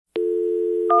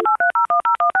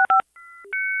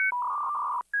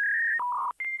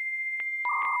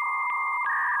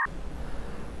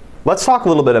Let's talk a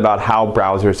little bit about how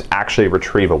browsers actually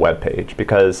retrieve a web page,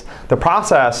 because the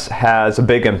process has a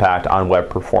big impact on web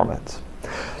performance.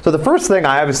 So the first thing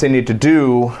I obviously need to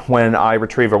do when I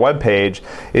retrieve a web page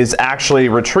is actually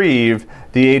retrieve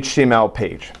the HTML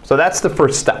page. So that's the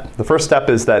first step. The first step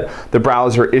is that the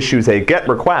browser issues a GET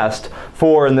request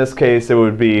for, in this case, it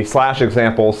would be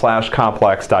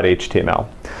 /example/complex.html.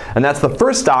 And that's the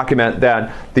first document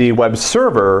that the web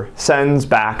server sends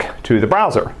back to the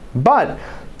browser. But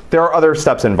there are other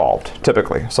steps involved,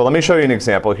 typically. So let me show you an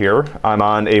example here. I'm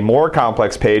on a more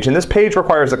complex page, and this page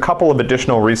requires a couple of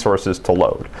additional resources to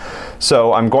load.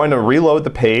 So I'm going to reload the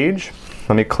page.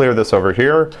 Let me clear this over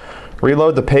here.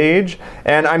 Reload the page,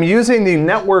 and I'm using the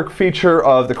network feature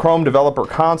of the Chrome Developer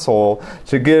Console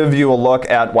to give you a look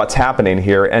at what's happening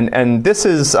here. And this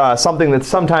is something that's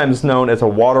sometimes known as a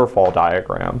waterfall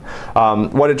diagram.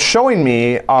 What it's showing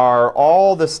me are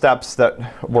all the steps that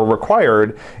were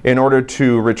required in order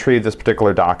to retrieve this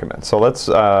particular document. So let's,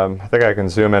 I think I can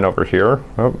zoom in over here.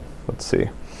 Oh, let's see.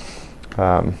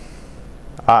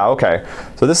 Okay,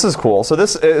 so this is cool. So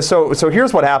this so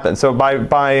here's what happened. So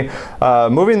by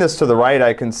moving this to the right,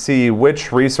 I can see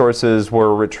which resources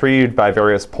were retrieved by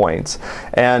various points.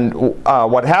 And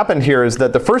what happened here is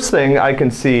that the first thing I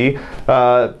can see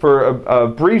for a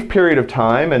brief period of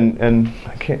time, and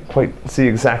I can't quite see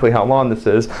exactly how long this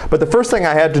is, but the first thing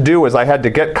I had to do was I had to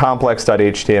get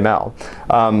complex.html.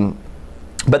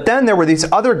 But then there were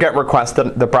these other GET requests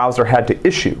that the browser had to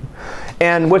issue.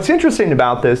 And what's interesting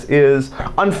about this is,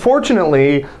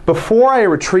 unfortunately, before I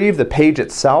retrieve the page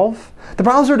itself, the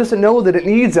browser doesn't know that it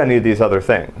needs any of these other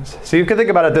things. So you can think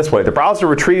about it this way. The browser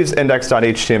retrieves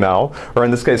index.html, or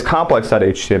in this case,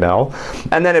 complex.html,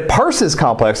 and then it parses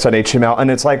complex.html, and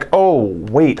it's like, oh,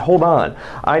 wait, hold on.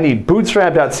 I need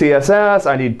bootstrap.css,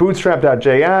 I need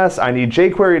bootstrap.js, I need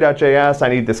jQuery.js, I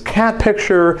need this cat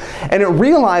picture, and it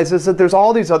realizes that there's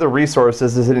all these other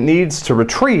resources that it needs to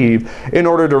retrieve in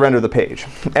order to render the page.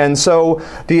 And so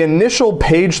the initial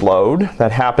page load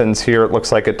that happens here, it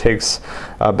looks like it takes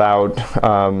about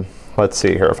let's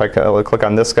see here, if I click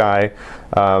on this guy,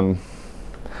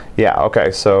 yeah, okay,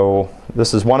 so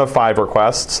this is one of 5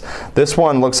 requests. This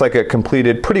one looks like it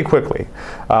completed pretty quickly.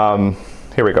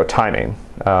 Here we go, timing.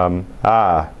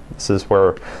 This is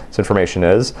where this information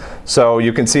is. So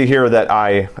you can see here that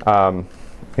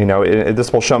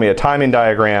this will show me a timing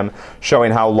diagram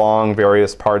showing how long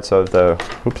various parts of the,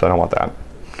 oops, I don't want that.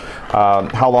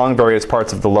 How long various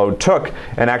parts of the load took.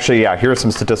 And actually, yeah, here's some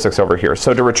statistics over here.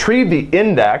 So to retrieve the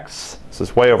index, this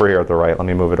is way over here at the right, let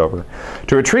me move it over.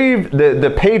 To retrieve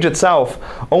the page itself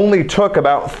only took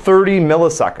about 30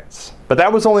 milliseconds. But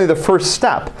that was only the first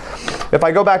step. If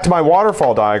I go back to my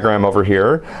waterfall diagram over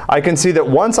here, I can see that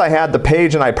once I had the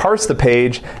page and I parsed the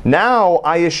page, now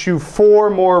I issue 4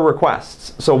 more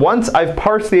requests. So once I've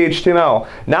parsed the HTML,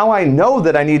 now I know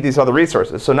that I need these other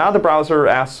resources. So now the browser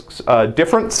asks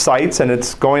different sites, and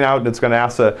it's going out and it's going to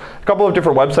ask a couple of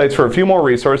different websites for a few more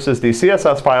resources, these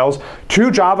CSS files,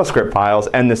 2 JavaScript files,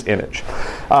 and this image.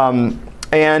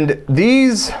 And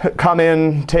these come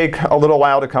in, take a little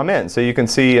while to come in. So you can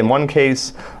see in one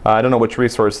case, I don't know which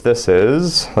resource this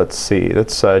is. Let's see,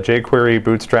 that's jQuery,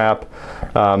 Bootstrap.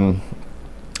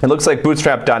 It looks like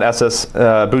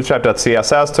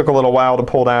bootstrap.css took a little while to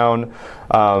pull down.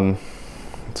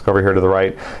 Let's go over here to the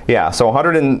right. Yeah, so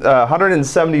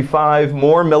 175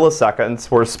 more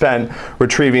milliseconds were spent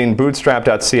retrieving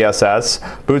bootstrap.css.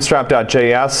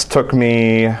 Bootstrap.js took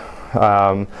me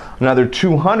another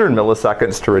 200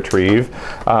 milliseconds to retrieve.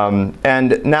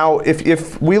 And now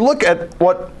if we look at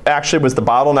what actually was the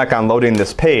bottleneck on loading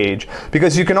this page,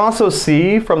 because you can also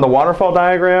see from the waterfall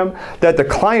diagram that the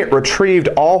client retrieved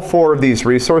all 4 of these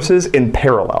resources in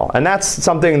parallel. And that's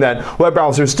something that web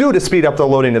browsers do to speed up the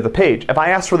loading of the page. If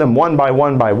I asked for them one by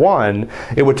one,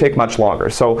 it would take much longer.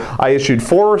 So I issued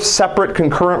 4 separate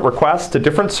concurrent requests to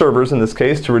different servers in this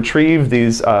case to retrieve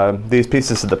these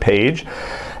pieces of the page.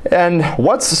 And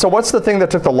what's the thing that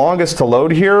took the longest to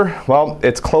load here? Well,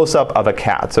 it's close-up of a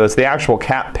cat. So it's the actual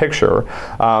cat picture.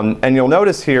 And you'll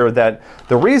notice here that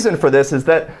the reason for this is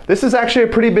that this is actually a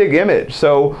pretty big image.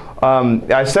 So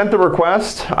I sent the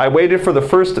request, I waited for the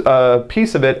first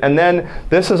piece of it, and then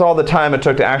this is all the time it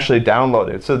took to actually download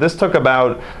it. So this took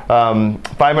about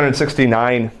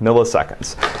 569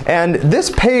 milliseconds. And this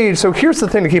page, so here's the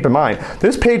thing to keep in mind.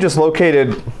 This page is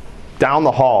located down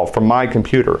the hall from my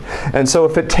computer. And so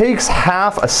if it takes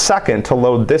half a second to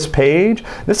load this page,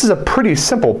 this is a pretty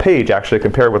simple page actually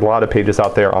compared with a lot of pages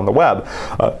out there on the web.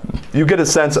 You get a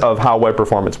sense of how web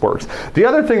performance works. The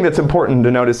other thing that's important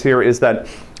to notice here is that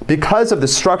because of the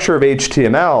structure of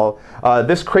HTML,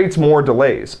 this creates more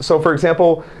delays. So for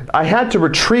example, I had to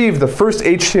retrieve the first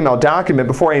HTML document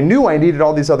before I knew I needed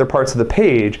all these other parts of the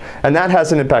page, and that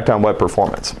has an impact on web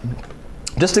performance.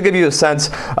 Just to give you a sense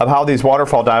of how these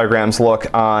waterfall diagrams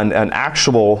look on an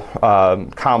actual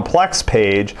complex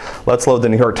page, let's load the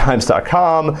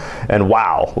NewYorkTimes.com, and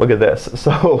wow, look at this.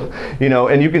 So,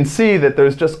 and you can see that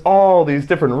there's just all these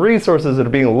different resources that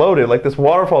are being loaded. Like this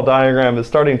waterfall diagram is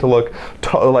starting to look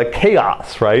like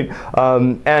chaos, right?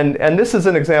 And this is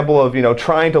an example of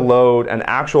trying to load an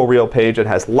actual real page that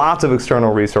has lots of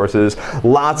external resources,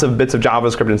 lots of bits of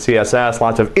JavaScript and CSS,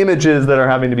 lots of images that are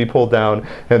having to be pulled down,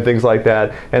 and things like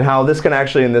that. And how this can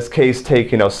actually, in this case, take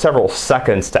several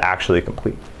seconds to actually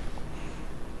complete.